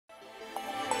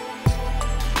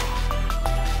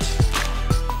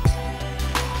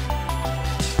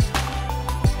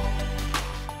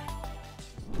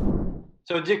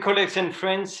So dear colleagues and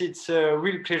friends, it's a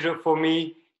real pleasure for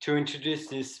me to introduce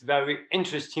this very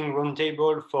interesting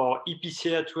roundtable for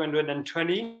EPCR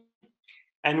 220.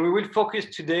 And we will focus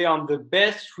today on the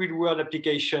best real-world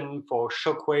application for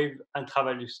Shockwave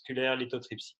intravascular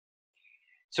lithotripsy.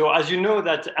 So as you know,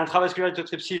 that intravascular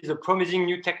lithotripsy is a promising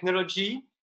new technology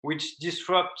which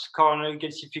disrupts coronary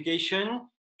calcification,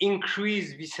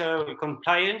 increase visceral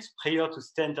compliance prior to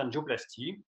stent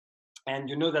angioplasty. And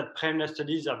you know that preliminary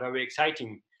studies are very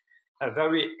exciting, a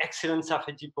very excellent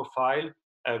safety profile,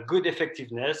 a good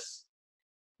effectiveness.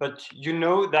 But you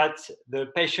know that the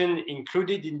patients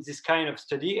included in this kind of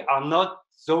study are not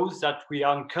those that we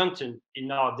encounter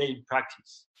in our daily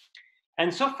practice.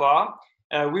 And so far,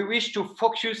 we wish to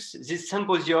focus this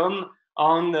symposium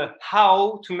on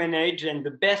how to manage and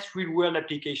the best real-world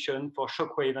application for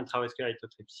Shockwave intravascular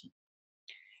lithotripsy.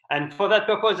 And for that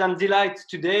purpose, I'm delighted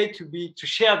today to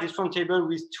share this roundtable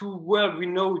with two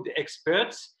world-renowned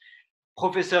experts,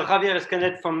 Professor Javier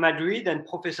Escaned from Madrid and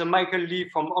Professor Michael Lee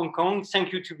from Hong Kong.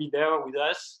 Thank you to be there with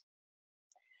us.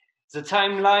 The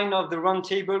timeline of the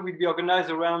roundtable will be organized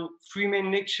around 3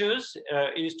 main lectures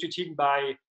illustrated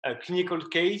by clinical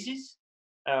cases.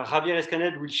 Javier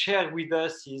Escaned will share with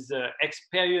us his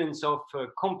experience of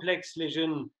complex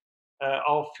lesion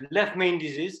of left main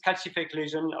disease, calcific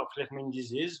lesion of left main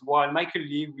disease, while Michael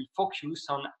Lee will focus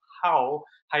on how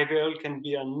IVL can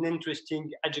be an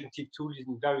interesting adjunctive tool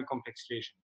in very complex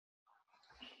lesions.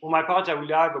 For my part, I will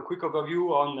have a quick overview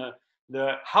on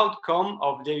the outcome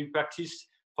of daily practice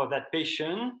for that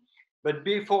patient. But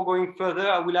before going further,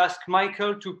 I will ask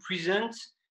Michael to present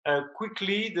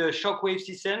quickly the Shockwave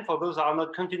system for those that are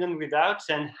not confident with that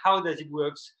and how does it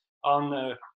work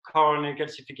on coronary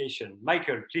calcification.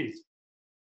 Michael, please.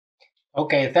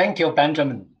 Okay, thank you,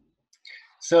 Benjamin.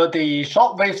 So the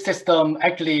Shockwave system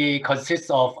actually consists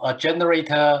of a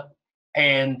generator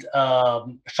and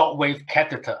Shockwave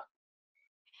catheter.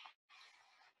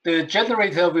 The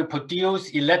generator will produce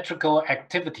electrical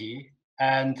activity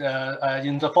and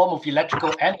in the form of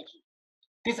electrical energy.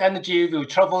 This energy will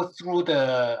travel through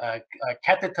the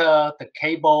catheter, the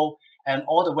cable, and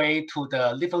all the way to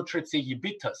the lithotripsy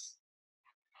emitters.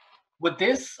 With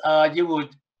this, you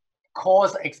would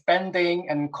cause expanding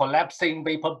and collapsing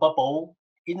vapor bubble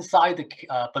inside the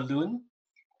balloon,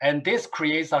 and this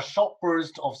creates a short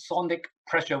burst of sonic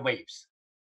pressure waves.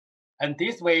 And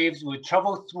these waves will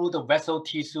travel through the vessel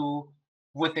tissue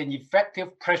with an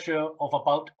effective pressure of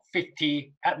about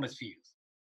 50 atmospheres.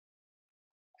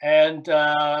 And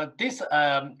these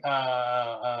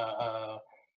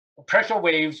pressure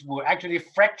waves will actually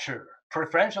fracture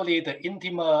preferentially the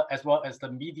intima as well as the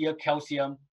medial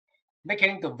calcium,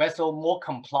 making the vessel more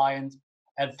compliant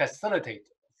and facilitate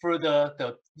further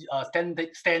the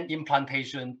stent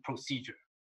implantation procedure.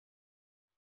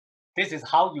 This is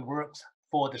how it works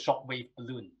for the Shockwave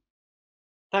balloon.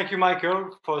 Thank you,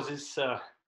 Michael, for this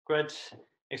great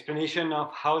explanation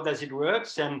of how does it work.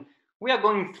 And we are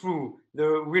going through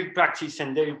the real practice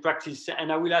and daily practice.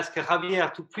 And I will ask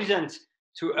Javier to present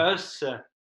to us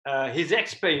his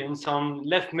experience on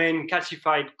left main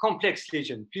calcified complex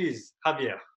lesion. Please,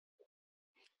 Javier.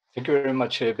 Thank you very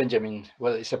much, Benjamin.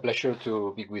 Well, it's a pleasure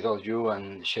to be with all you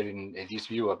and sharing this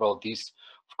view about this,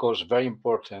 of course, very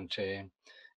important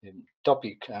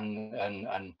topic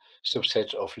and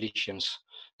subset of lesions.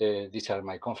 These are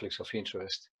my conflicts of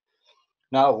interest.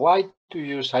 Now, why to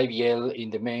use IVL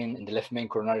in the left main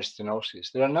coronary stenosis?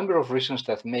 There are a number of reasons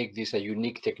that make this a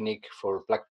unique technique for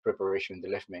plaque preparation in the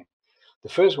left main. The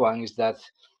first one is that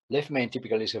left main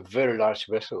typically is a very large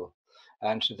vessel.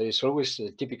 And so there is always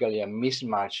typically a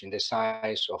mismatch in the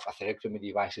size of atherectomy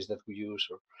devices that we use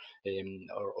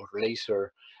or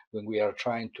laser when we are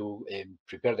trying to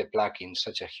prepare the plaque in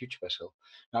such a huge vessel.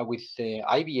 Now with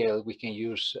IVL, we can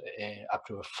use up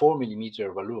to a 4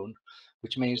 millimeter balloon,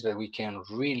 which means that we can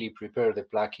really prepare the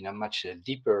plaque in a much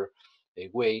deeper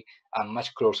way and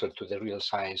much closer to the real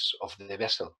size of the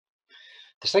vessel.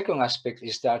 The second aspect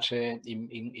is that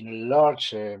in a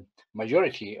large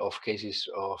majority of cases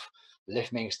of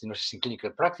left main stenosis in clinical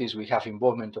practice, we have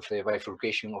involvement of the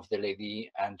bifurcation of the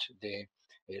LAD and the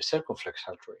circumflex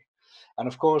artery. And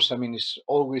of course, I mean, it's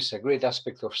always a great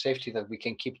aspect of safety that we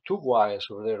can keep 2 wires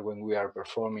over there when we are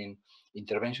performing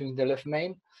intervention in the left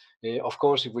main. Of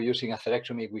course, if we're using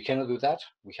atherectomy, we cannot do that.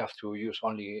 We have to use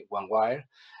only 1 wire.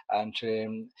 And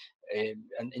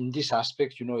in this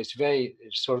aspect, you know, it's very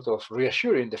sort of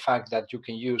reassuring the fact that you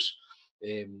can use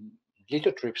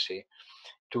lithotripsy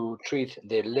to treat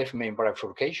the left main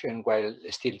bifurcation while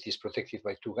still it is protected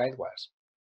by 2 guide wires.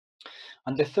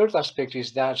 And the third aspect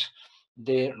is that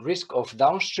the risk of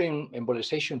downstream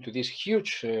embolization to this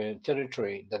huge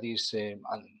territory that is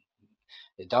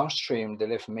downstream the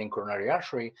left main coronary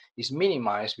artery is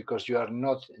minimized because you are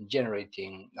not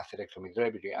generating atherectomy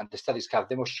debris, and the studies have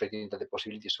demonstrated that the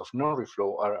possibilities of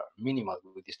non-reflow are minimal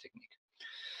with this technique.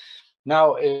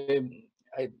 Now,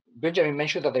 Benjamin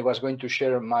mentioned that I was going to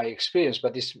share my experience,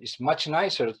 but it's much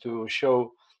nicer to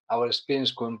show our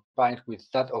experience combined with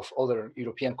that of other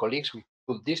European colleagues. We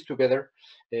put this together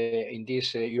in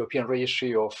this European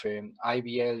registry of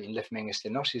IVL in left main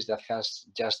stenosis that has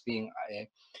just been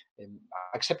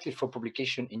accepted for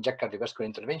publication in JACC Cardiovascular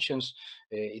Interventions.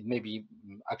 It may be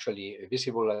actually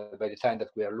visible by the time that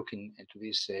we are looking into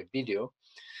this video.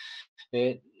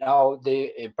 Now,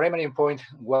 the primary endpoint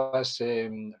was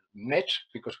met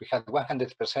because we had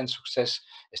 100% success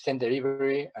stent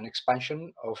delivery and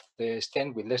expansion of the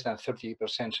stent with less than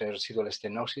 30% residual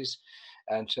stenosis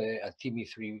and a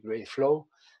TB3 grade flow.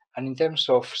 And in terms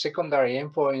of secondary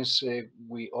endpoints,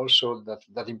 we also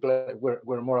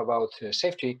were more about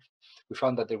safety. We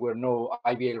found that there were no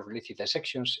IVL-related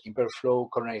dissections, impaired flow,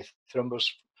 coronary thrombus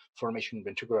formation,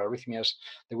 ventricular arrhythmias.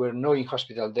 There were no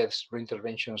in-hospital deaths,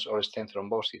 reinterventions, or stent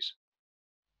thrombosis.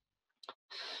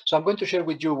 So I'm going to share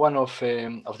with you one of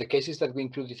the cases that we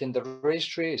included in the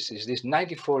registry. Is this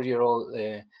 94-year-old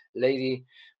lady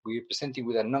we presenting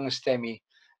with a non-STEMI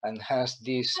and has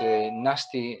this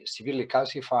nasty, severely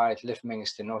calcified left main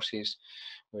stenosis,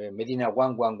 Medina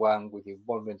 111 with the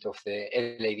involvement of the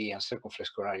LAD and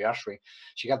circumflex coronary artery.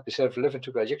 She had preserved left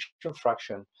ventricular ejection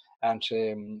fraction, and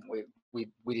we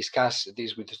discussed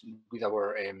this with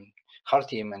our heart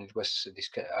team, and it was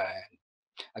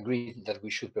agreed that we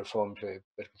should perform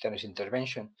percutaneous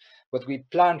intervention. What we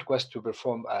planned was to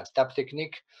perform a TAP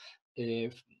technique,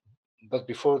 but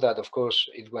before that, of course,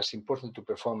 it was important to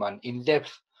perform an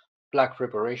in-depth plaque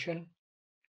preparation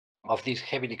of these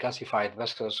heavily calcified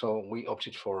vessels, so we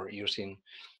opted for using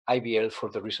IVL for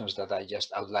the reasons that I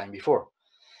just outlined before.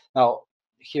 Now,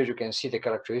 here you can see the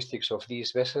characteristics of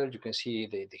this vessel. You can see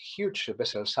the huge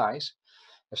vessel size.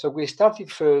 So we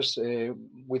started first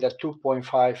with a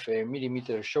 2.5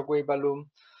 millimeter shockwave balloon,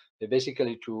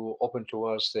 basically to open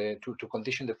towards, to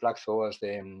condition the plaque towards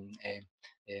the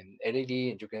LAD.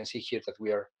 And you can see here that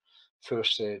we are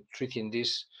first treating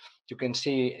this. You can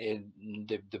see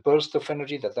the burst of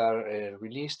energy that are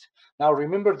released. Now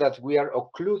remember that we are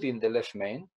occluding the left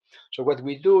main. So what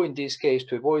we do in this case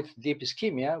to avoid deep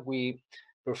ischemia, we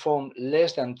perform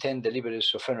less than 10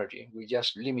 deliveries of energy. We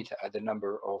just limit the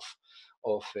number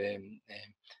of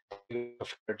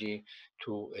energy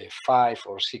to 5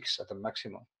 or 6 at the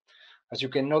maximum. As you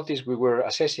can notice, we were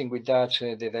assessing with that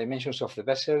the dimensions of the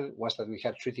vessel. Once that we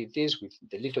had treated this with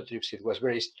the lithotripsy, it was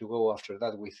very easy to go after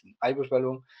that with IVUS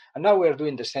balloon. And now we are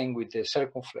doing the same with the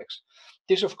circumflex.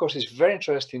 This, of course, is very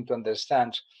interesting to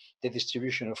understand the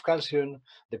distribution of calcium,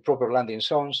 the proper landing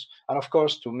zones, and of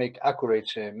course, to make accurate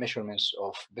measurements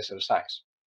of vessel size.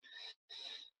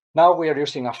 Now we are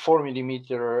using a 4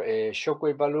 millimeter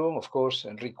shockwave balloon, of course,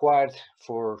 required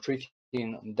for treating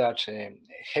that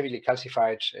heavily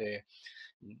calcified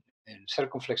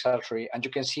circumflex artery. And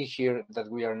you can see here that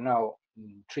we are now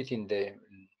treating the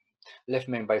left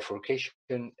main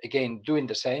bifurcation. Again, doing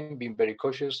the same, being very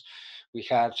cautious. We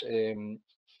had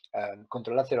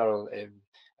contralateral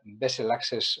vessel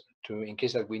access to, in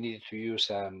case that we needed to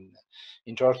use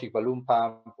intra-aortic balloon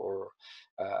pump or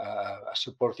a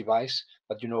support device,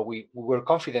 but we were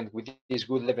confident with this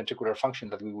good left ventricular function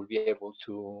that we will be able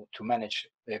to manage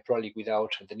probably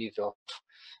without the need of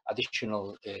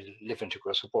additional left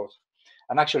ventricular support.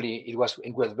 And actually, it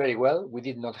went very well. We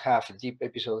did not have deep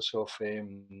episodes of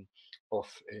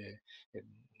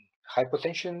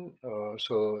hypotension,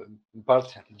 so in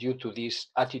part due to this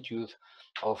attitude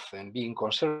of being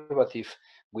conservative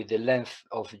with the length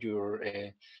of your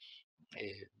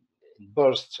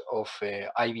bursts of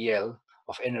IVL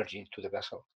of energy to the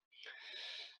vessel.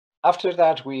 After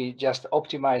that, we just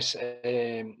optimize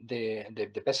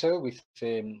the vessel with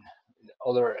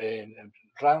other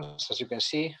runs. As you can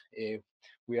see,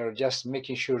 we are just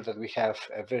making sure that we have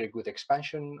a very good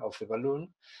expansion of the balloon.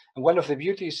 And one of the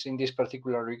beauties in this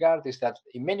particular regard is that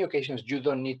in many occasions, you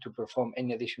don't need to perform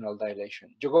any additional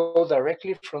dilation. You go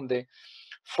directly from the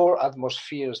 4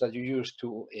 atmospheres that you use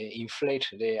to inflate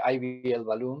the IVL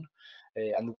balloon.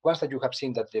 And once that you have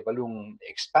seen that the balloon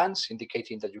expands,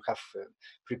 indicating that you have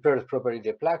prepared properly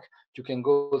the plaque, you can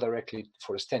go directly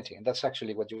for stenting. And that's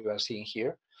actually what you are seeing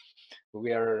here.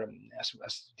 We are,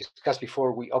 as discussed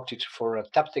before, we opted for a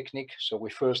TAP technique. So we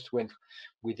first went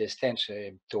with the stent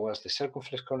towards the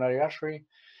circumflex coronary artery.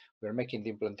 We're making the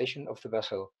implantation of the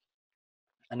vessel.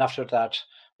 And after that,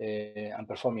 and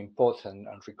performing POT and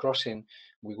recrossing,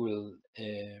 we will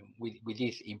we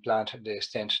did implant the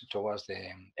stent towards the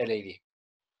LAD.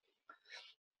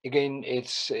 again,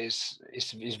 it's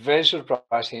very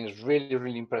surprising. It's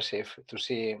really impressive to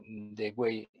see the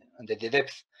way and the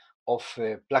depth of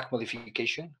plaque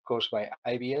modification caused by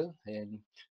IVL, and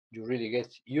you really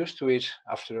get used to it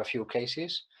after a few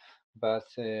cases. But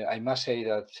I must say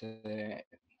that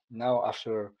now,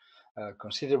 after a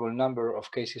considerable number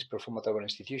of cases performed at our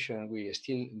institution, we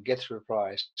still get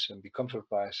surprised and become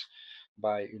surprised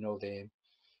by the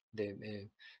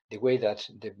the way that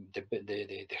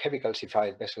the heavy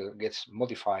calcified vessel gets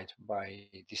modified by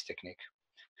this technique.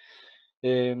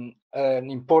 An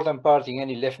important part in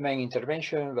any left main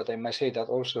intervention, but I must say that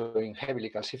also in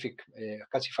heavily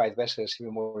calcified vessels,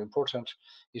 even more important,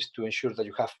 is to ensure that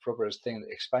you have proper stent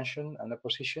expansion and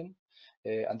apposition.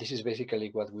 And this is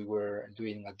basically what we were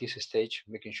doing at this stage,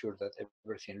 making sure that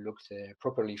everything looked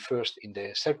properly first in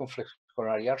the circumflex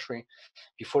coronary artery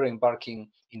before embarking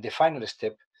in the final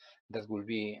step that will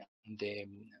be the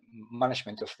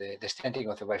management of the stenting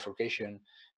of the bifurcation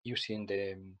using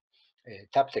the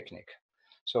tap technique.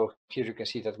 So here you can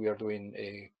see that we are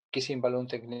doing kissing balloon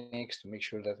techniques to make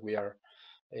sure that we are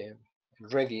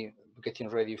getting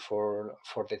ready for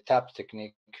the tap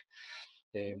technique.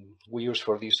 We use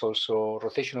for this also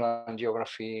rotational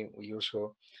angiography. We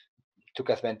also took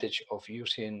advantage of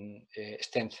using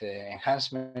stent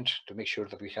enhancement to make sure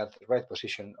that we had the right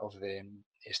position of the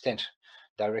stent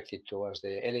directed towards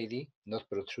the LAD, not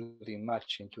protruding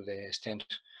much into the stent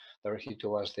directed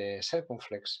towards the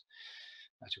circumflex,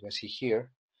 as you can see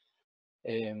here.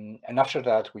 And after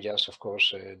that, we just, of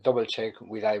course, double check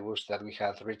with IBUS that we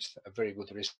had reached a very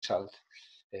good result.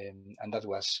 And that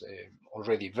was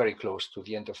already very close to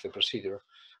the end of the procedure,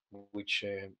 which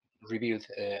revealed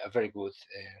a very good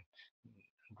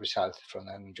result from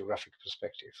an angiographic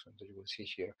perspective that you will see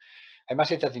here. I must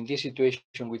say that in this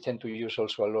situation, we tend to use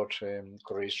also a lot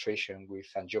co-registration with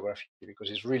angiography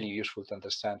because it's really useful to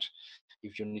understand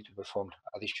if you need to perform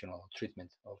additional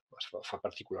treatment of a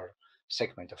particular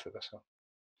segment of the vessel.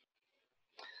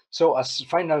 So as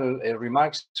final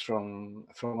remarks from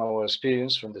our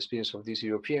experience, from the experience of this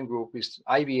European group, is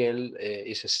IVL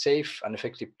is a safe and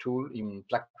effective tool in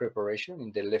plaque preparation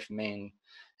in the left main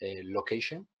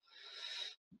location.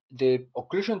 The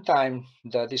occlusion time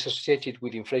that is associated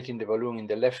with inflating the balloon in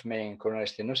the left main coronary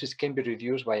stenosis can be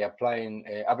reduced by applying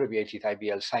abbreviated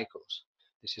IVL cycles.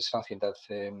 This is something that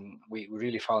we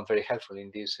really found very helpful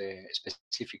in this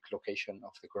specific location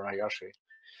of the coronary artery.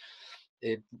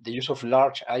 The use of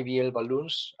large IVL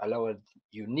balloons allow a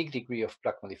unique degree of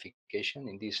plaque modification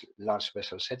in this large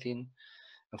vessel setting.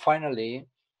 And finally,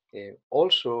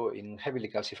 also in heavily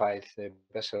calcified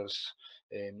vessels,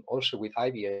 also with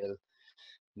IVL,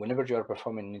 whenever you are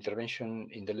performing an intervention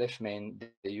in the left main,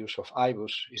 the use of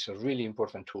IBUS is a really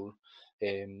important tool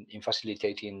in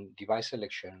facilitating device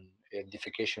selection,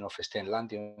 identification of stent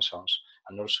landing zones,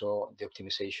 and also the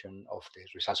optimization of the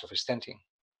results of stenting.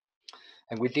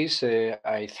 And with this,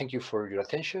 I thank you for your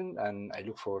attention, and I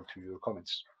look forward to your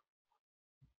comments.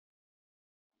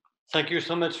 Thank you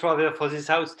so much, Javier, for this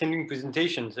outstanding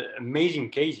presentations. Amazing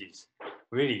cases,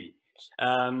 really.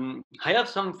 I have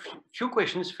some few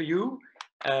questions for you.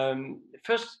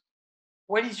 First,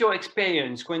 what is your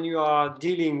experience when you are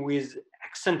dealing with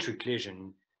eccentric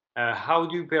lesion? How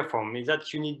do you perform? Is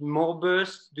that you need more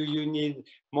bursts? Do you need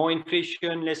more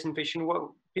inflation, less inflation?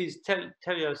 Well, please tell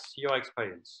us your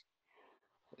experience.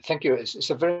 Thank you.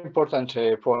 It's a very important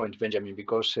point, Benjamin,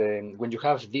 because when you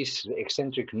have this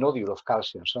eccentric nodule of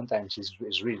calcium, sometimes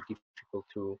it's really difficult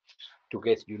to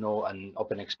get, an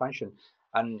open expansion.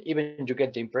 And even you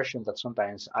get the impression that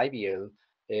sometimes IVL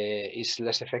is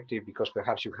less effective because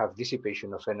perhaps you have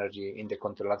dissipation of energy in the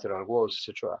contralateral walls,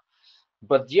 etc.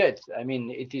 But yet, I mean,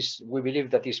 we believe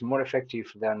that it's more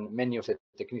effective than many of the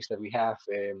techniques that we have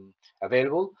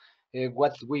available.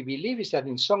 What we believe is that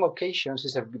in some occasions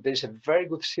there's a very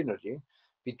good synergy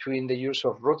between the use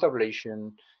of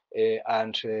rotablation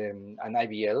and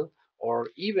IVL, or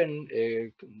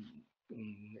even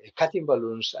cutting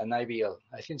balloons and IVL.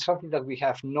 I think something that we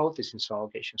have noticed in some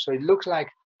occasions. So it looks like,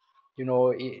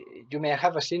 you may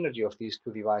have a synergy of these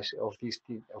two devices, of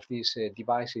these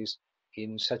devices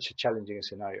in such a challenging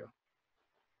scenario.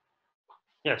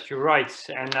 Yes, you're right,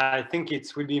 and I think it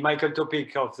will be my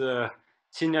topic of the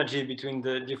synergy between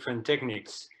the different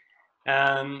techniques.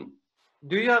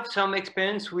 Do you have some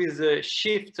experience with the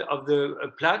shift of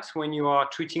the plaques when you are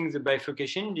treating the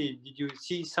bifurcation? Did you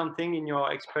see something in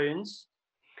your experience?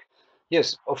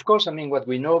 Yes, of course. I mean, what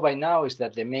we know by now is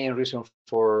that the main reason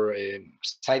for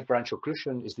side branch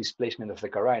occlusion is displacement of the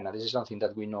carina. This is something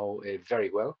that we know very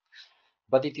well.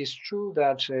 But it is true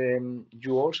that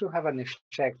you also have an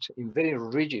effect in very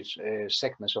rigid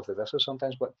segments of the vessel.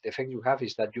 Sometimes what the effect you have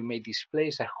is that you may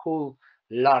displace a whole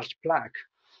large plaque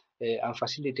and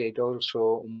facilitate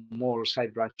also more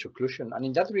side branch occlusion. And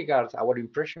in that regard, our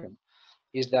impression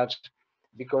is that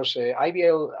because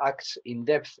IVL acts in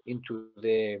depth into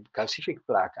the calcific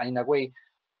plaque and in a way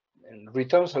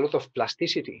returns a lot of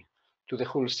plasticity to the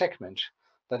whole segment,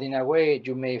 that in a way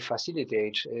you may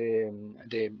facilitate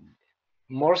the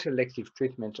more selective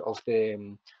treatment of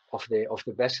the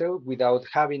vessel without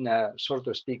having a, so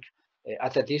to speak,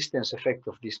 at a distance effect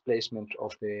of displacement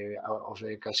of the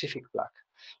calcific plaque.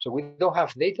 So we don't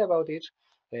have data about it.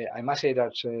 I must say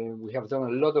that we have done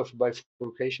a lot of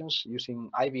bifurcations using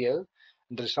IVL,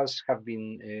 and the results have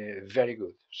been very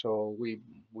good. So we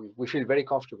feel very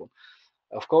comfortable.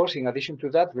 Of course, in addition to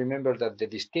that, remember that the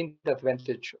distinct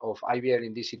advantage of IVL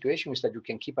in this situation is that you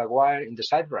can keep a wire in the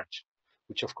side branch,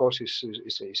 which of course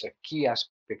is a key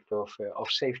aspect of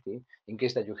safety in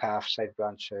case that you have side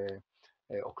branch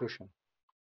occlusion.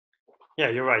 Yeah,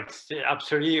 you're right.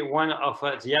 Absolutely, one of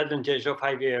the advantage of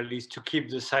IVL is to keep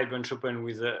the side branch open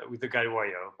with the guide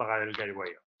wire, parallel guide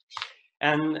wire.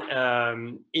 And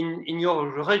in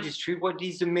your registry, what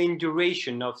is the main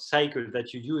duration of cycle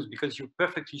that you use? Because you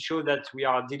perfectly show that we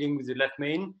are dealing with the left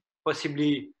main,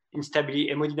 possibly instability,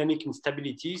 hemodynamic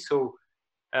instability. So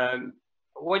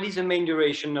what is the main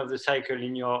duration of the cycle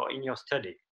in your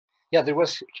study? Yeah, there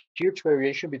was huge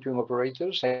variation between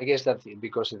operators. I guess that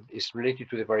because it's related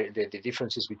to the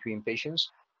differences between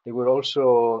patients. There were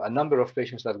also a number of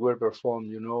patients that were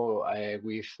performed,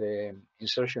 with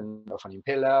insertion of an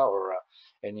impeller or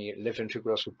any left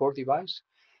ventricular support device.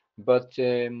 But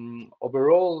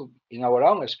overall, in our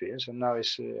own experience, and now I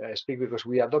speak because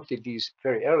we adopted this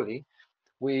very early,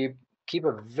 we keep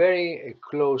a very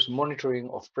close monitoring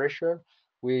of pressure.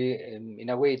 We, in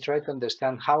a way, try to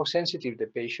understand how sensitive the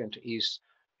patient is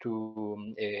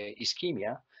to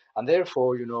ischemia. And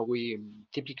therefore, we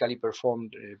typically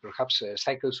performed perhaps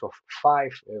cycles of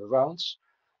 5 rounds,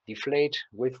 deflate,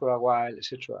 wait for a while,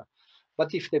 etc.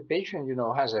 But if the patient,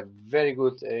 has a very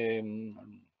good,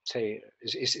 say,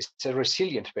 it's a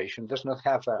resilient patient, does not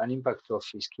have an impact of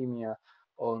ischemia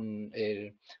on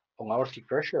aortic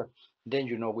pressure, then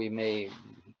we may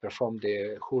perform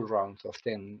the whole round of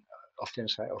 10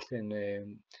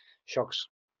 shocks.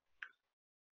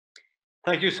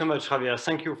 Thank you so much, Javier.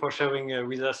 Thank you for sharing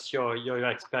with us your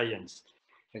experience.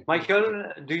 Michael,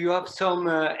 do you have some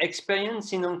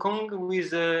experience in Hong Kong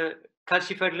with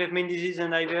calcified left main disease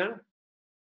and IVL?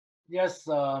 Yes,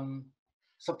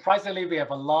 surprisingly, we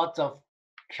have a lot of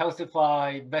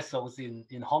calcified vessels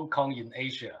in Hong Kong, in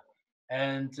Asia.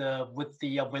 And with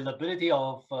the availability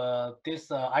of this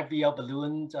IVL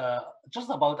balloon just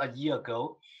about a year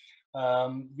ago,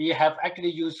 we have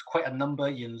actually used quite a number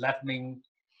in left main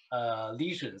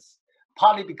lesions,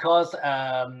 partly because,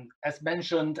 as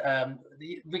mentioned,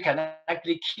 we can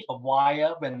actually keep a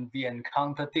wire when we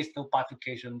encounter distal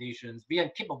bifurcation lesions. We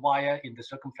can keep a wire in the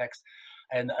circumflex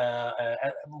and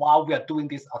while we are doing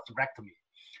this atherectomy.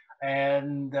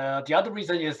 And the other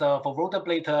reason is for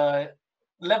rotablator,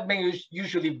 left main is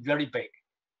usually very big.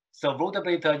 So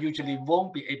rotablator usually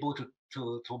won't be able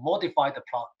to modify the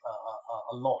plot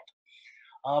a lot.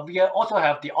 We also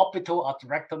have the orbital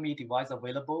atherectomy device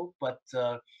available, but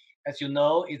as you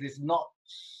know, it is not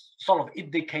sort of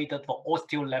indicated for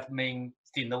osteo left main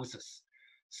stenosis.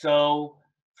 So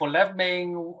for left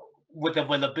main, with the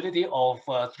availability of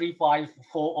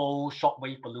 3540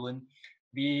 Shockwave balloon,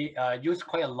 we use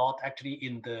quite a lot actually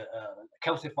in the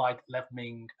calcified left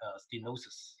main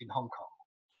stenosis in Hong Kong.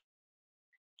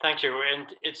 Thank you. And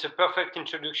it's a perfect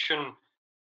introduction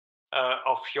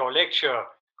of your lecture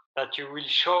that you will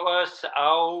show us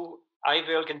how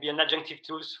IVL can be an adjunctive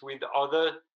tool with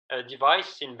other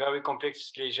devices in very complex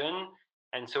lesion.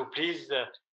 And so please,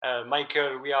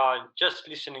 Michael, we are just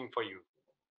listening for you.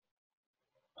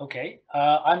 Okay,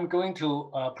 I'm going to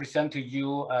present to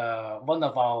you one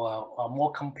of our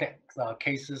more complex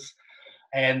cases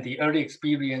and the early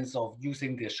experience of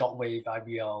using the Shockwave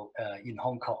IVL in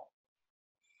Hong Kong.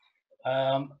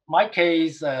 My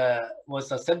case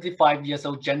was a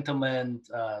 75-year-old gentleman,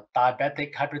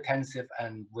 diabetic, hypertensive,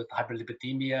 and with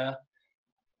hyperlipidemia,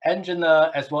 angina,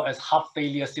 as well as heart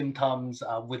failure symptoms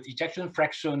with ejection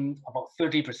fraction about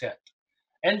 30%.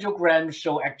 Angiogram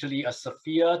show actually a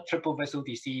severe triple vessel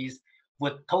disease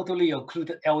with totally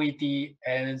occluded LAD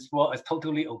and as well as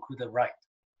totally occluded right.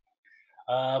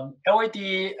 LAD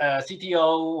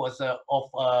CTO was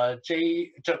of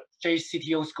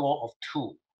JCTO score of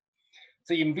 2.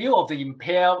 So in view of the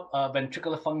impaired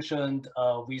ventricular function,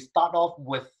 we start off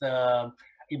with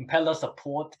impeller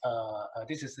support.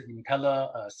 This is the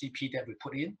impeller CP that we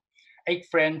put in. 8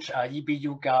 French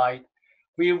EBU guide.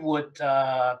 We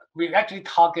actually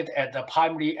target at the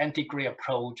primary antegrade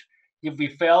approach. If we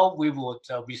fail, we would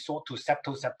resort to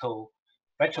septo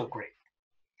retrograde.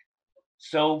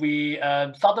 So we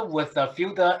started with a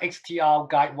filter XTR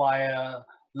guide wire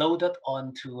loaded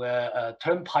onto a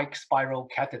turnpike spiral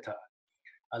catheter.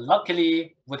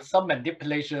 Luckily, with some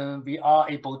manipulation, we are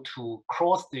able to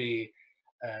cross the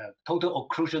total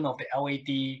occlusion of the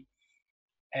LAD,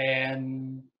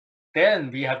 and then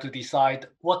we have to decide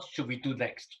what should we do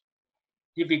next.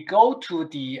 If we go to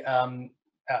the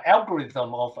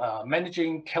algorithm of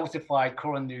managing calcified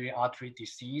coronary artery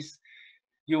disease,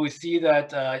 you will see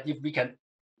that if we can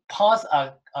pass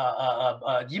a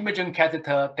imaging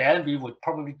catheter, then we would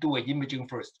probably do an imaging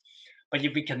first. But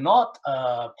if we cannot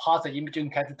pass an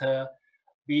imaging catheter,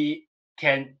 we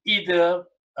can either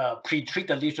pre-treat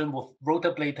the lesion with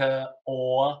rotablator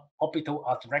or orbital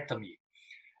atherectomy.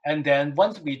 And then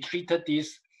once we treated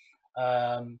this,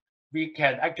 we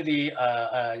can actually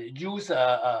use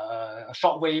a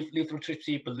shockwave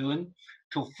lithotripsy balloon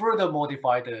to further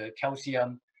modify the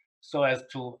calcium so as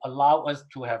to allow us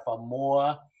to have a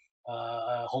more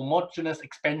homogeneous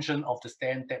expansion of the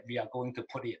stent that we are going to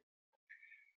put in.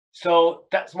 So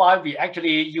that's why we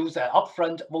actually use an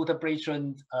upfront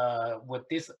rotablation with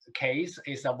this case.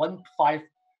 Is a 1.5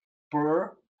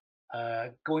 burr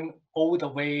going all the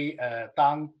way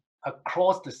down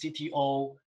across the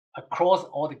CTO, across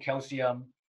all the calcium,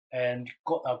 and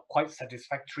got a quite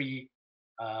satisfactory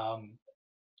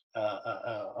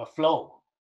flow.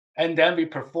 And then we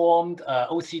performed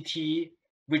OCT,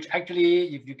 which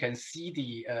actually, if you can see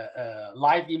the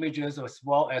live images as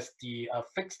well as the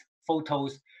fixed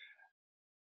photos,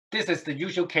 this is the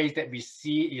usual case that we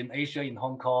see in Asia, in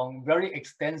Hong Kong, very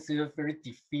extensive, very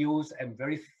diffuse, and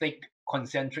very thick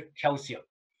concentric calcium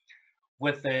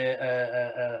with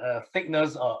a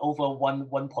thickness over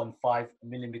 1.5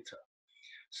 millimeter.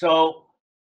 So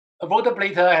a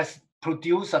rotablator has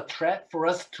produced a thread for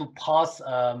us to pass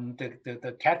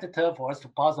the catheter, for us to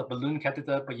pass a balloon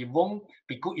catheter, but it won't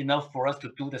be good enough for us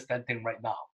to do the stenting right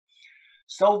now.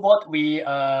 So what we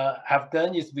have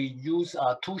done is we use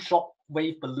 2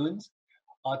 shockwave balloons,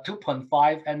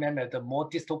 2.5 mm at the more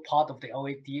distal part of the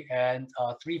LAD and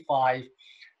 3.5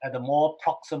 at the more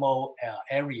proximal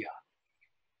area,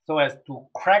 so as to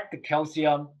crack the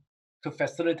calcium to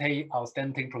facilitate our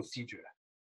stenting procedure.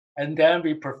 And then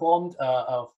we performed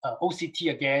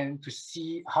OCT again to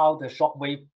see how the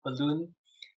shockwave balloon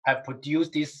have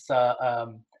produced this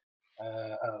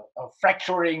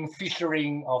fracturing,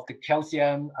 fissuring of the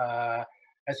calcium.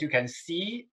 As you can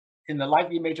see in the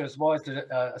live image as well as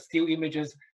the still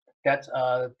images, that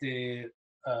the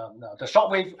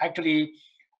shockwave actually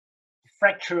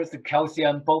fractures the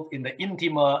calcium both in the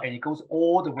intima and it goes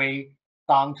all the way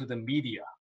down to the media.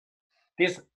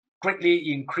 This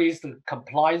greatly increased the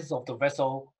compliance of the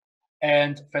vessel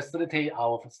and facilitate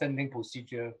our stenting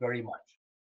procedure very much.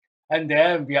 And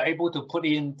then we are able to put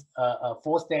in 4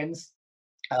 stents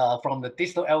from the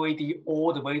distal LAD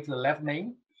all the way to the left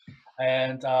main.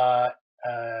 And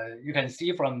you can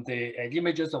see from the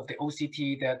images of the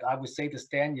OCT that I would say the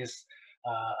stent is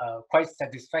quite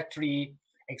satisfactorily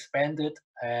expanded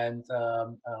and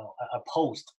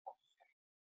opposed.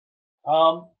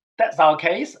 That's our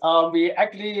case. We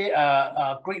actually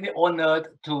are greatly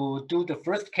honored to do the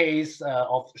first case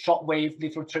of shockwave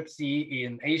lithotripsy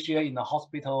in Asia in a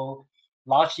hospital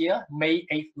last year, May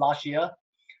 8th last year.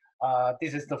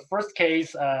 This is the first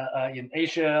case in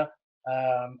Asia.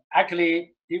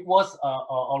 Actually, it was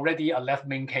already a left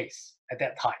main case at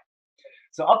that time.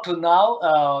 So up to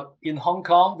now, in Hong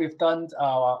Kong, we've done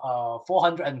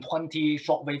 420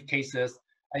 shockwave cases.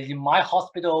 And in my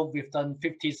hospital, we've done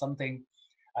 50-something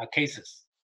cases.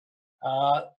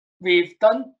 We've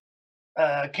done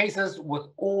cases with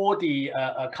all the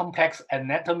complex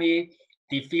anatomy,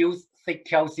 diffuse thick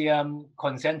calcium,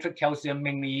 concentric calcium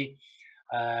mainly,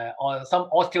 or some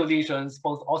osteo lesions,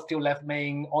 both osteo left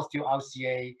main, osteo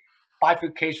RCA,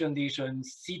 bifurcation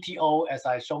lesions, CTO, as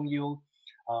I've shown you.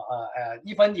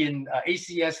 Even in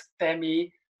ACS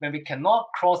STEMI, when we cannot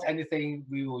cross anything,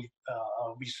 we will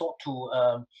resort to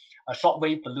a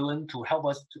shockwave balloon to help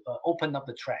us to open up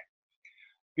the track.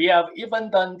 We have even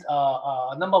done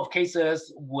a number of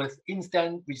cases with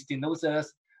in-stent restenosis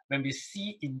when we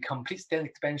see incomplete stent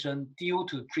expansion due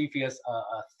to previous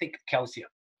thick calcium.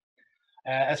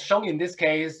 As shown in this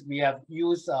case, we have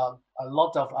used a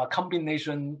lot of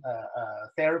combination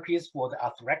therapies for the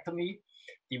atherectomy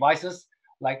devices.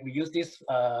 Like we use this,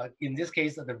 in this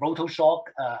case, the roto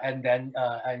shock, and then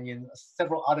and in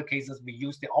several other cases, we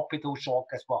use the orbital shock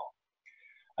as well.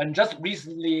 And just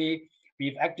recently,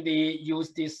 we've actually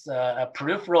used this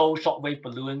peripheral shockwave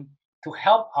balloon to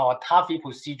help our TAVI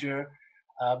procedure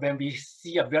when we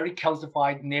see a very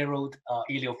calcified, narrowed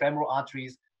iliofemoral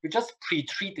arteries. We just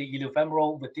pre-treat the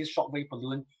iliofemoral with this shockwave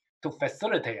balloon to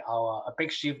facilitate our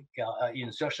big shift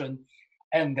insertion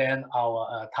and then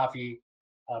our TAVI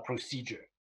procedure.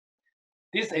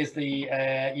 This is the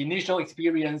initial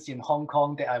experience in Hong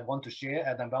Kong that I want to share,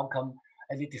 and I welcome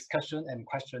any discussion and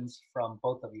questions from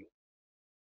both of you.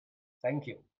 Thank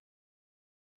you.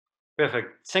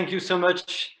 Perfect. Thank you so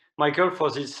much, Michael, for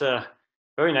this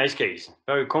very nice case,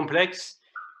 very complex.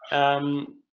 I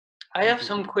have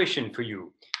some question for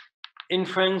you. In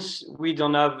France, we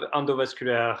don't have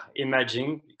endovascular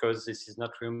imaging because this is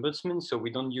not reimbursement, so we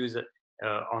don't use it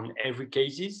on every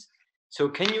cases. So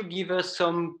can you give us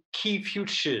some key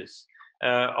features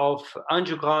of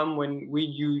angiogram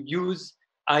when you use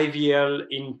IVL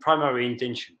in primary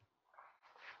intention?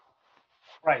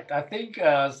 Right. I think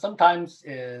sometimes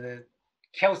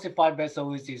calcified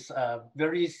vessels is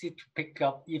very easy to pick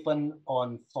up even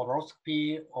on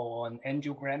fluoroscopy or on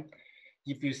angiogram.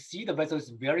 If you see the vessel is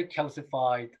very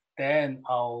calcified, then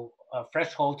our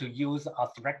threshold to use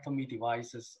atherectomy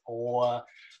devices or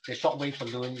the shockwave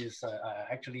balloon is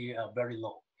actually very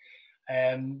low.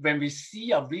 And when we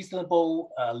see a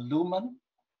reasonable lumen,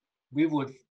 we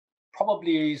would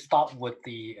probably start with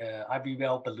the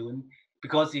IVL balloon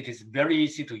because it is very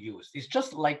easy to use. It's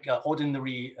just like an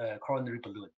ordinary coronary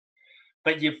balloon.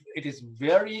 But if it is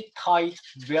very tight,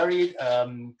 very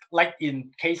like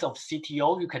in case of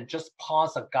CTO, you can just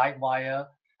pass a guide wire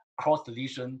across the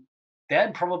lesion,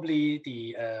 then probably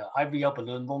the IVL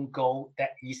balloon won't go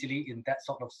that easily in that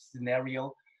sort of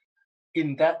scenario.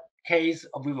 In that case,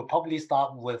 we will probably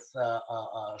start with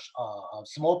a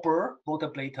small burr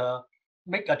rotablator,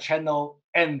 make a channel,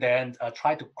 and then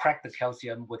try to crack the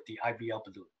calcium with the IVL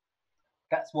balloon.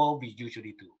 That's what we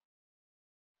usually do.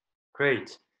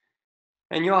 Great.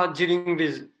 And you are dealing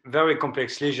with very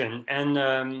complex lesion.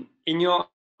 And in your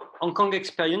Hong Kong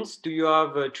experience, do you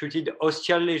have treated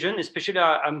ostial lesion? Especially,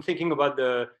 I'm thinking about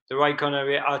the right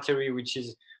coronary artery, which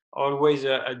is always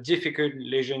a difficult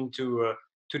lesion to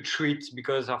treat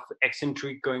because of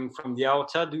eccentric going from the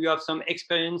outside. Do you have some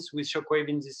experience with shockwave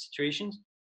in these situations?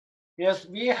 Yes,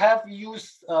 we have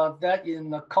used that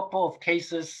in a couple of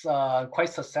cases quite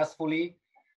successfully.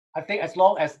 I think as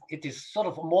long as it is sort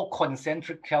of more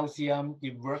concentric calcium,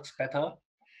 it works better.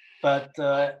 But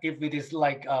if it is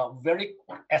like a very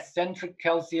eccentric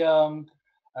calcium,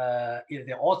 in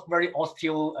the very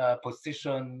ostial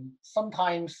position,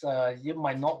 sometimes it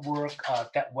might not work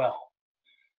that well.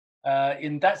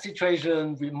 In that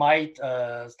situation, we might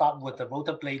start with the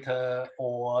rotablator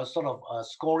or sort of a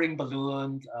scoring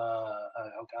balloon,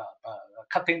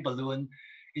 cutting balloon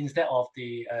instead of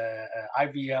the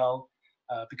IVL.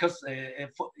 Because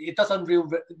it doesn't really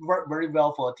work very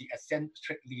well for the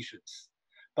eccentric lesions.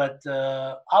 But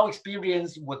our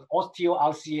experience with osteo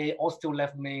RCA,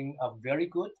 osteolefming are very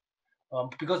good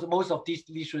because most of these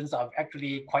lesions are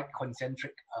actually quite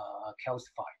concentric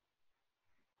calcified.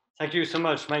 Thank you so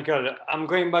much, Michael. I'm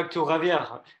going back to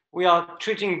Javier. We are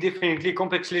treating definitely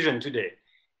complex lesion today.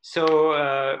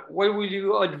 So what will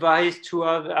you advise to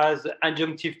have as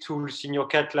adjunctive tools in your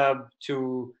cath lab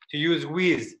to use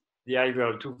with the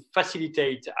IVL to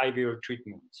facilitate IVL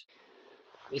treatment?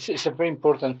 It's a very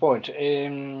important point.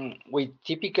 We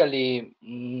typically,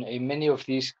 in many of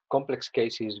these complex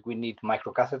cases, we need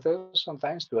microcatheters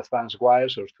sometimes to advance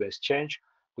wires or to exchange.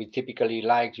 We typically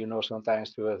like,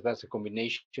 sometimes to advance a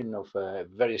combination of a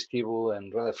very stable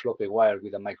and rather floppy wire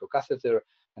with a microcatheter,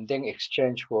 and then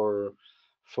exchange for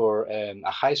a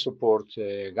high support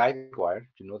guide wire,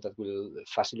 that will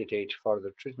facilitate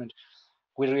further treatment.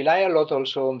 We rely a lot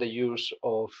also on the use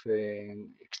of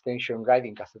extension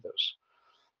guiding catheters.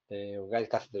 Guide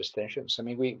catheter extensions. I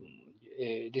mean,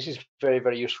 this is very,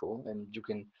 very useful, and you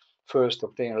can first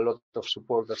obtain a lot of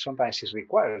support that sometimes is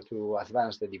required to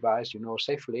advance the device,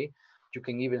 safely. You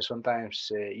can even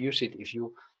sometimes use it if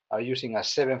you are using a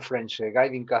 7 French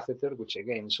guiding catheter, which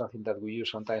again is something that we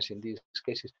use sometimes in these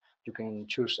cases. You can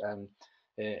choose an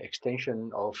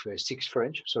extension of 6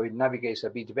 French, so it navigates a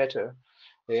bit better.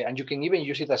 And you can even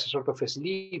use it as a sort of a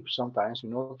sleeve sometimes,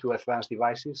 to advance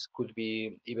devices. Could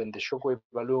be even the shockwave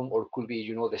balloon, or could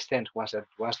be, the stent once that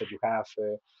you have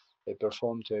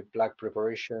performed plug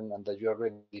preparation and that you are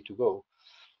ready to go.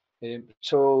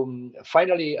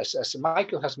 Finally, as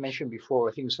Michael has mentioned before,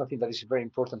 I think something that is very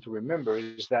important to remember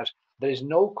is that there is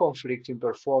no conflict in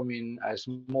performing a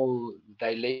small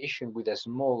dilation with a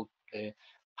small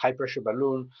high pressure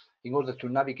balloon in order to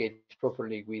navigate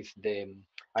properly with the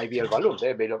IVL balloon.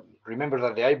 Remember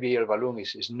that the IVL balloon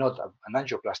is not an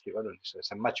angioplasty balloon.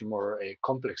 It's a much more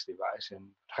complex device and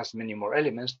has many more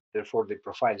elements. Therefore, the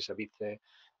profile is a bit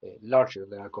larger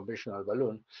than a conventional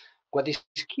balloon. What is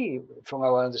key from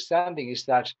our understanding is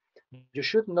that you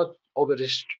should not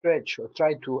overstretch or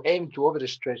try to aim to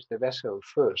overstretch the vessel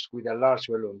first with a large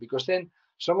balloon, because then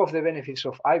some of the benefits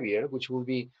of IVL, which will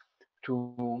be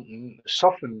to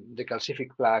soften the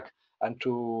calcific plaque and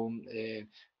to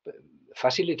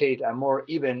facilitate a more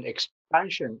even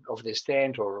expansion of the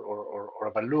stent or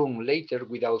a balloon later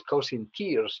without causing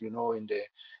tears,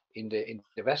 in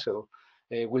the vessel,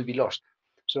 will be lost.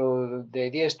 So the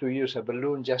idea is to use a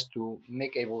balloon just to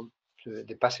make able to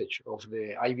the passage of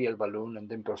the IVL balloon and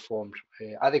then perform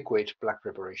adequate plaque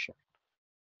preparation.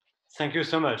 Thank you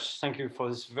so much. Thank you for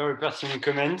this very personal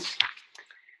comments.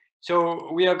 So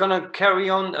we are going to carry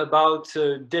on about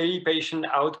daily patient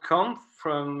outcome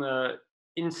from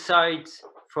insights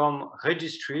from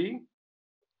registry.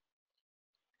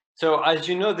 So as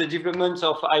you know, the development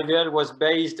of IVL was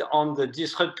based on the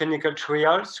Disrupt clinical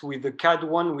trials with the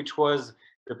CAD1, which was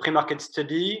the pre-market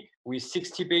study with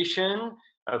 60 patients,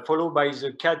 followed by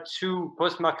the CAD2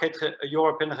 post-market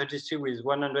European registry with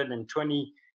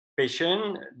 120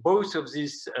 patients. Both of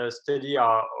these studies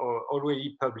are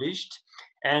already published.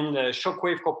 And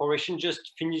Shockwave Corporation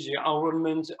just finished the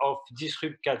enrollment of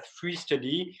Disrupt CAD3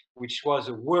 study, which was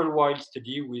a worldwide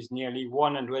study with nearly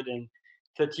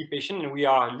 130 patients, and we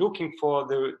are looking for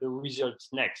the results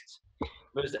next.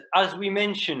 But as we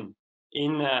mentioned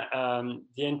in the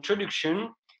introduction,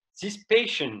 this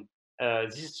patient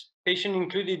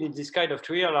included in this kind of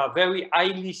trial are very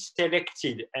highly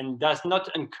selected and does not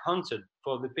encounter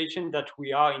for the patient that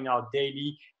we are in our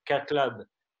daily cath lab.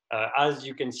 As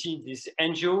you can see, this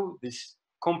angio, this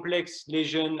complex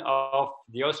lesion of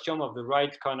the ostium of the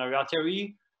right coronary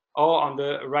artery, or on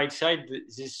the right side,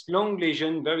 this long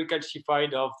lesion, very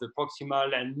calcified of the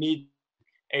proximal and mid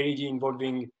LED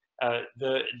involving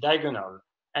the diagonal.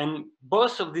 And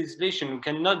both of these lesions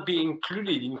cannot be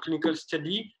included in clinical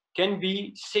study, can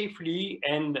be safely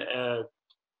and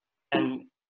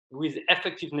with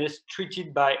effectiveness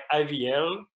treated by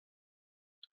IVL,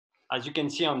 as you can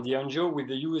see on the angio, with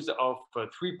the use of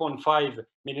 3.5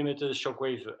 millimeters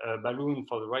shockwave balloon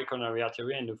for the right coronary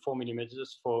artery and the 4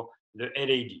 millimeters for the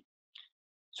LAD.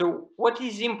 So what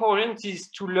is important is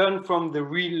to learn from the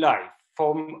real life,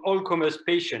 from all comers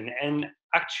patients. And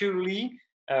actually,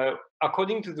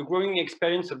 according to the growing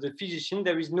experience of the physician,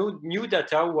 there is no new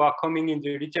data who are coming in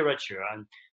the literature. And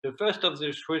the first of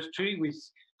the three with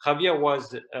Javier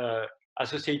was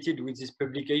associated with this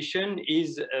publication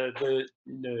is the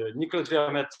Nicholas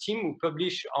Vermeer team, who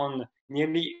published on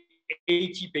nearly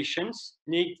 80 patients,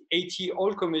 80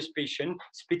 all-comers patients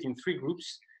split in 3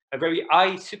 groups, a very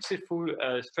high successful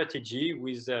strategy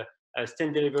with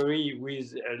stent delivery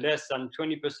with less than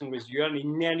 20% residual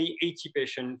in nearly 80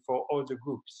 patients for all the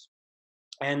groups.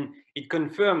 And it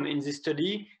confirmed in this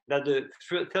study that the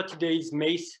 30 days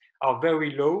MACE are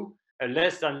very low,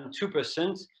 less than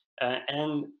 2%,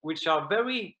 and which are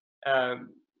very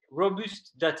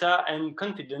robust data and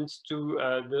confidence to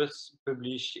thus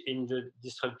publish in the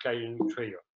Disrupt clinical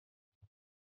trial.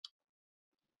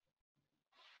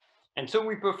 And so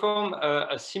we perform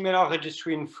a similar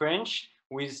registry in French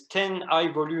with 10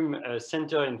 high volume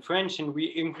centers in French, and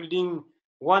we including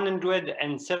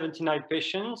 179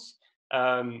 patients.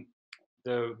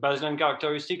 The baseline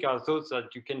characteristics are those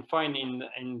that you can find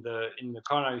in the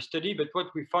coronary study, but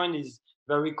what we find is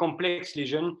very complex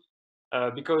lesion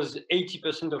because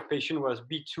 80% of patients was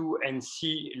B2 and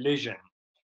C lesion.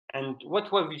 And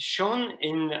what we've shown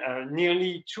in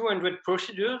nearly 200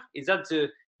 procedures is that the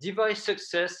device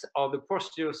success or the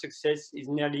procedural success is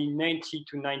nearly 90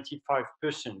 to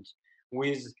 95%,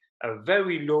 with a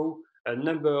very low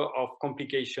number of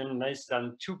complications, less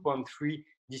than 2.3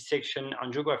 dissection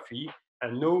angiography,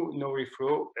 no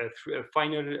reflow,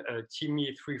 final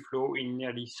TME 3 flow in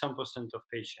nearly some percent of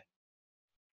patients.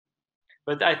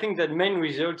 But I think that main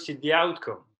results is the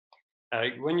outcome.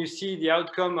 When you see the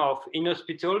outcome of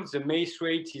in-hospital, the MACE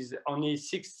rate is only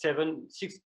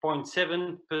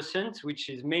 6.7%, which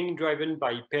is mainly driven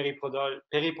by periprocedural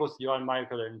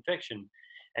myocardial infarction.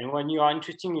 And when you are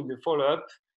interested in the follow-up,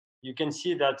 you can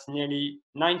see that nearly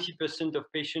 90% of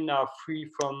patients are free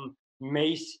from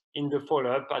MACE in the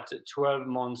follow-up at 12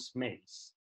 months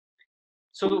MACE.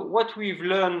 So what we've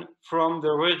learned from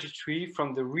the registry,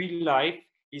 from the real life,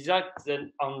 is that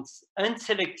on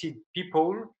unselected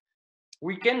people,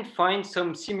 we can find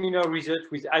some similar results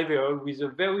with IVL with a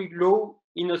very low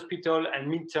in-hospital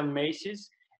and midterm MACEs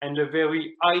and a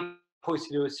very high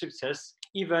procedure success,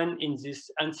 even in this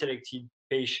unselected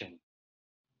patient.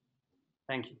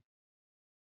 Thank you.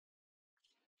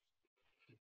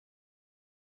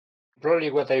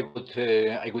 Probably what I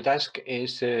would ask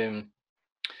is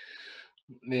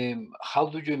how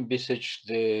do you envisage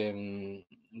the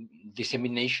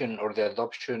dissemination or the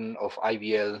adoption of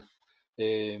IVL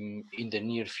in the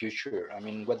near future? I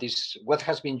mean, what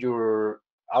has been your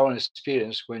own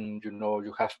experience when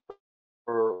you have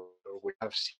or we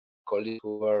have seen colleagues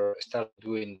who are start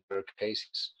doing their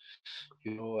cases,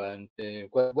 and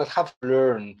what have you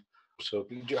learned? So,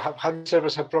 have you served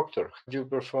as a proctor? Have you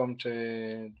performed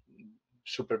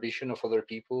supervision of other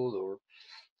people, or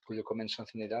could you comment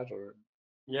something like that? Or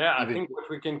yeah, I think what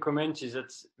we can comment is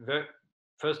that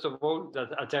first of all,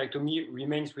 that atherectomy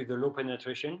remains with a low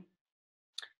penetration.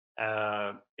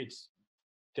 It's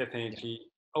definitely,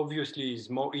 obviously, is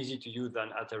more easy to use than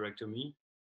atherectomy,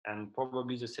 and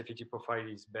probably the safety profile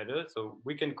is better. So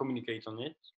we can communicate on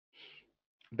it.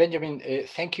 Benjamin,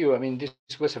 thank you. I mean,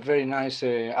 this was a very nice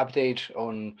update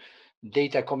on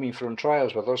data coming from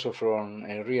trials, but also from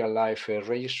real life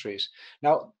registries.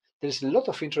 Now, there's a lot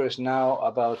of interest now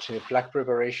about plaque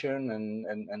preparation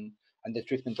and the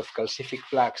treatment of calcific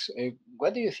plaques.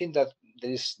 Why do you think that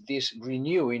there is this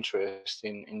renewed interest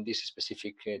in this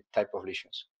specific type of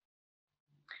lesions?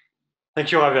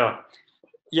 Thank you, Javier.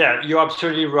 Yeah, you're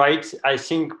absolutely right. I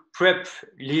think prep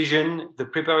lesion, the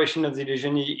preparation of the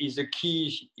lesion is a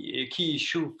key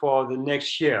issue for the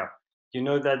next year. You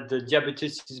know that the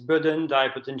diabetes is burdened, the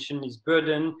hypertension is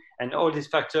burdened, and all these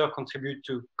factors contribute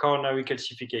to coronary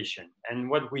calcification. And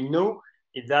what we know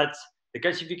is that the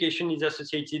calcification is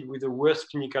associated with a worse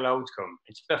clinical outcome.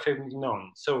 It's perfectly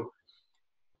known. So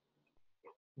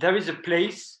there is a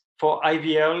place for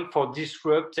IVL for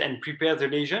disrupt and prepare the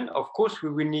lesion. Of course, we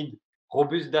will need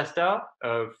robust data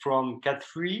from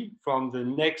CAT3, from the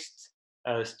next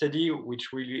study,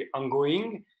 which will be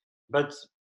ongoing. But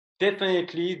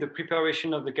definitely the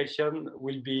preparation of the calcium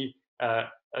will be a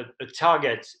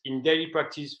target in daily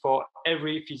practice for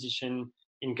every physician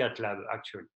in cath lab,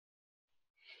 actually.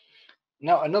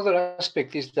 Now, another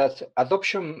aspect is that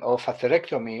adoption of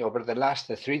atherectomy over the last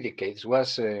 3 decades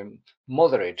was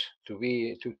moderate, to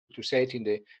say it in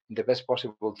the best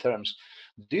possible terms.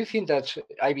 Do you think that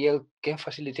IVL can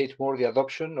facilitate more the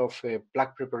adoption of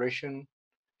plaque preparation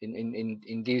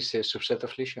in this subset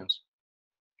of lesions?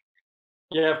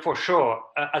 Yeah, for sure.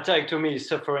 Atherectomy is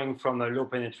suffering from a low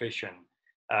penetration,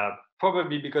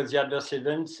 probably because the adverse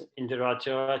events in the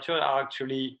literature are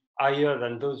actually higher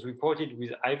than those reported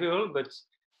with IVL, but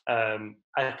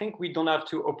I think we don't have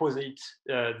to opposite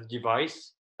the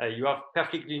device. You have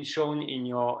perfectly shown in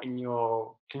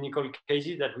your clinical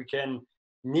cases that we can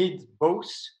need both,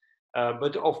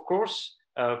 but of course,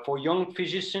 for young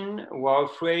physicians who are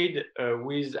afraid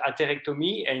with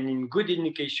atherectomy and in good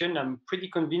indication, I'm pretty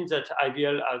convinced that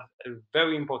IVL has a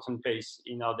very important place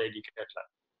in our daily cath lab.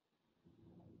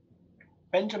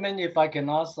 Benjamin, if I can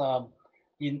ask,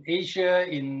 in Asia,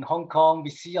 in Hong Kong,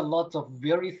 we see a lot of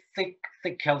very thick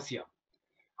calcium.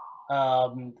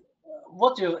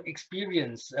 What's your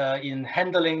experience in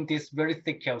handling this very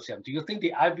thick calcium? Do you think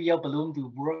the IVL balloon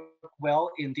will work well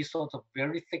in this sort of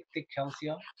very thick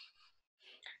calcium?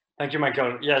 Thank you,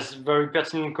 Michael. Yes, very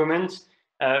pertinent comments.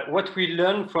 What we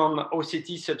learned from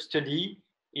OCT sub-study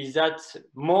is that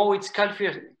more it's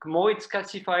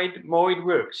calcified, more it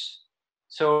works.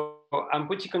 So I'm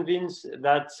pretty convinced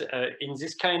that in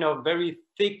this kind of very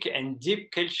thick and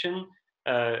deep calcium,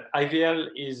 IVL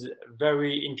is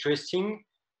very interesting,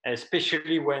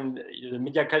 especially when the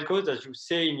media calcos, as you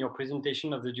say in your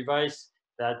presentation of the device,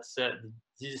 that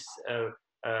these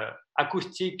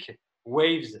acoustic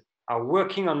waves are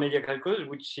working on media calcos,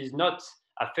 which is not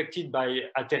affected by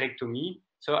atherectomy.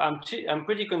 So I'm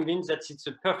pretty convinced that it's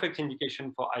a perfect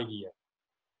indication for IVL.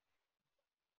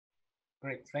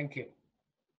 Great, thank you.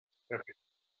 Perfect.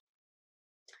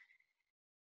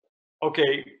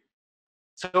 Okay,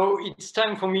 so it's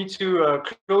time for me to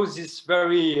close this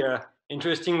very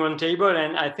interesting roundtable,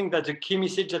 and I think that the key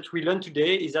message that we learned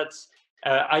today is that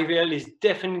IVL is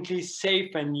definitely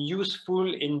safe and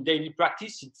useful in daily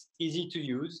practice. It's easy to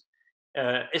use,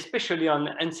 especially on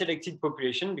unselected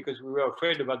population, because we were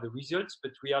afraid about the results,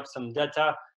 but we have some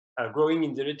data growing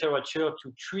in the literature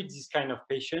to treat this kind of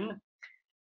patient.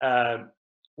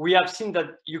 We have seen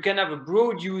that you can have a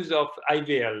broad use of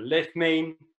IVL, left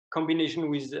main, combination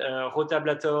with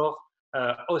rotablator,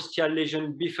 ostial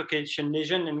lesion, bifurcation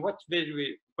lesion. And what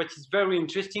is very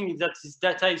interesting is that this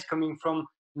data is coming from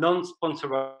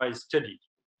non-sponsorized study.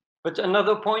 But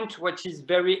another point, what is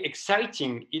very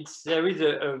exciting, there is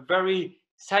a very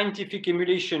scientific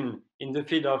emulation in the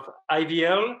field of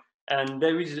IVL, and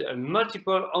there is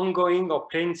multiple ongoing or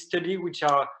planned study which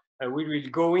are will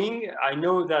going. I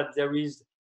know that there is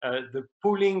the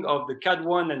pooling of the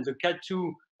CAD1 and the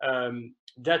CAD2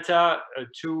 data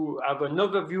to have an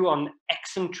overview on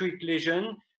eccentric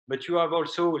lesion, but you have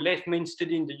also left main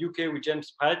study in the UK with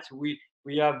James Pratt.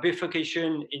 We have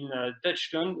bifurcation in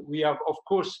Dutchland. We have, of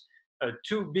course,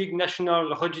 two big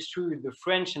national registry with the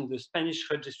French and the Spanish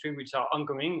registry, which are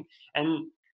ongoing. And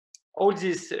all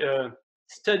this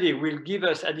study will give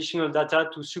us additional data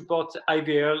to support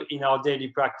IVL in our daily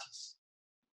practice.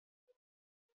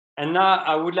 And now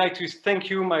I would like to thank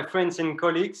you, my friends and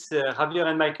colleagues, Javier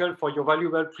and Michael, for your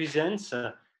valuable presence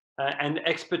and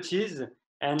expertise.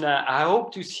 And I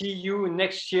hope to see you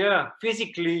next year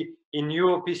physically in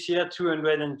EuroPCR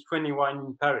 221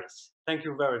 in Paris. Thank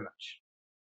you very much.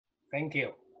 Thank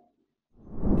you.